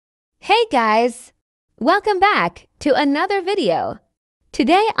Hey guys! Welcome back to another video.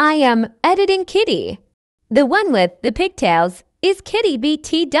 Today I am editing Kitty. The one with the pigtails is Kitty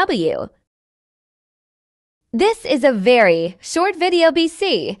BTW. This is a very short video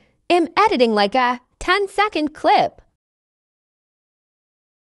BC. I'm editing like a 10-second clip.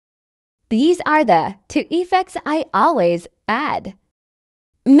 These are the two effects I always add.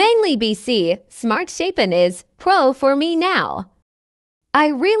 Mainly BC, Smart Shapen is pro for me now. I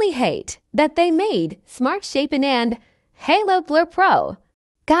really hate that they made Smart Shapen and Halo Blur Pro.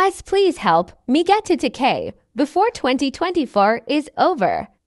 Guys, please help me get to 2K before 2024 is over.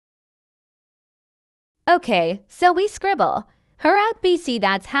 Okay, so we scribble. Her out BC,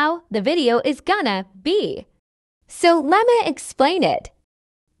 that's how the video is gonna be. So let me explain it.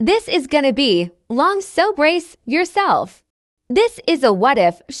 This is gonna be long, so brace yourself. This is a what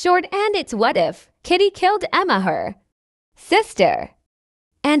if short, and it's what if Kitty killed Emma, her sister.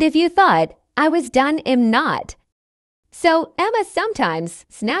 And if you thought I was done, I'm not. So Emma sometimes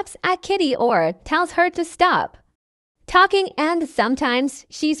snaps at Kitty or tells her to stop talking, and sometimes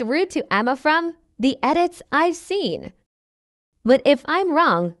she's rude to Emma from the edits I've seen. But if I'm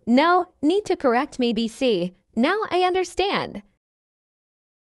wrong, no need to correct me BC. Now I understand.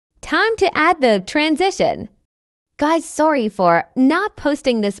 Time to add the transition. Guys, sorry for not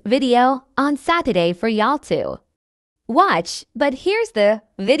posting this video on Saturday for y'all to watch, but here's the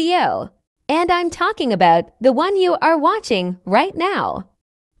video. And I'm talking about the one you are watching right now.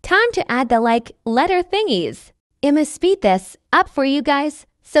 Time to add the letter thingies. I'ma speed this up for you guys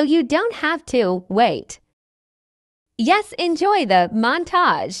so you don't have to wait. Yes, enjoy the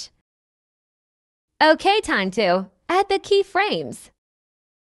montage. Okay, time to add the keyframes.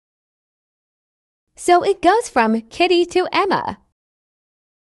 So it goes from Kitty to Emma.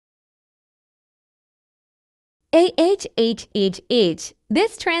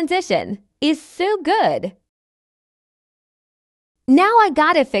 This transition is so good. Now I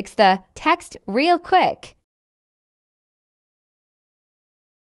gotta fix the text real quick.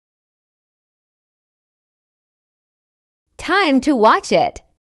 Time to watch it.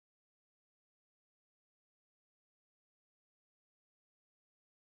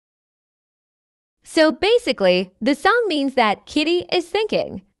 So basically, the song means that Kitty is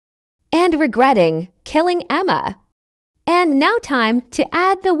thinking and regretting killing Emma. And now time to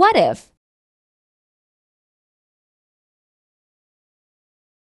add the what if.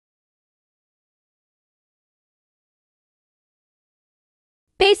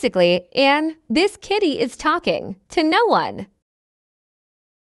 Basically, and this Kitty is talking to no one.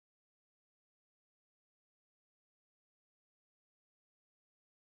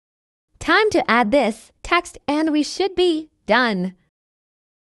 Time to add this text and we should be done.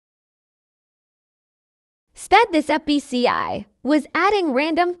 Sped this up BCI was adding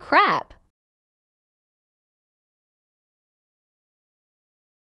random crap.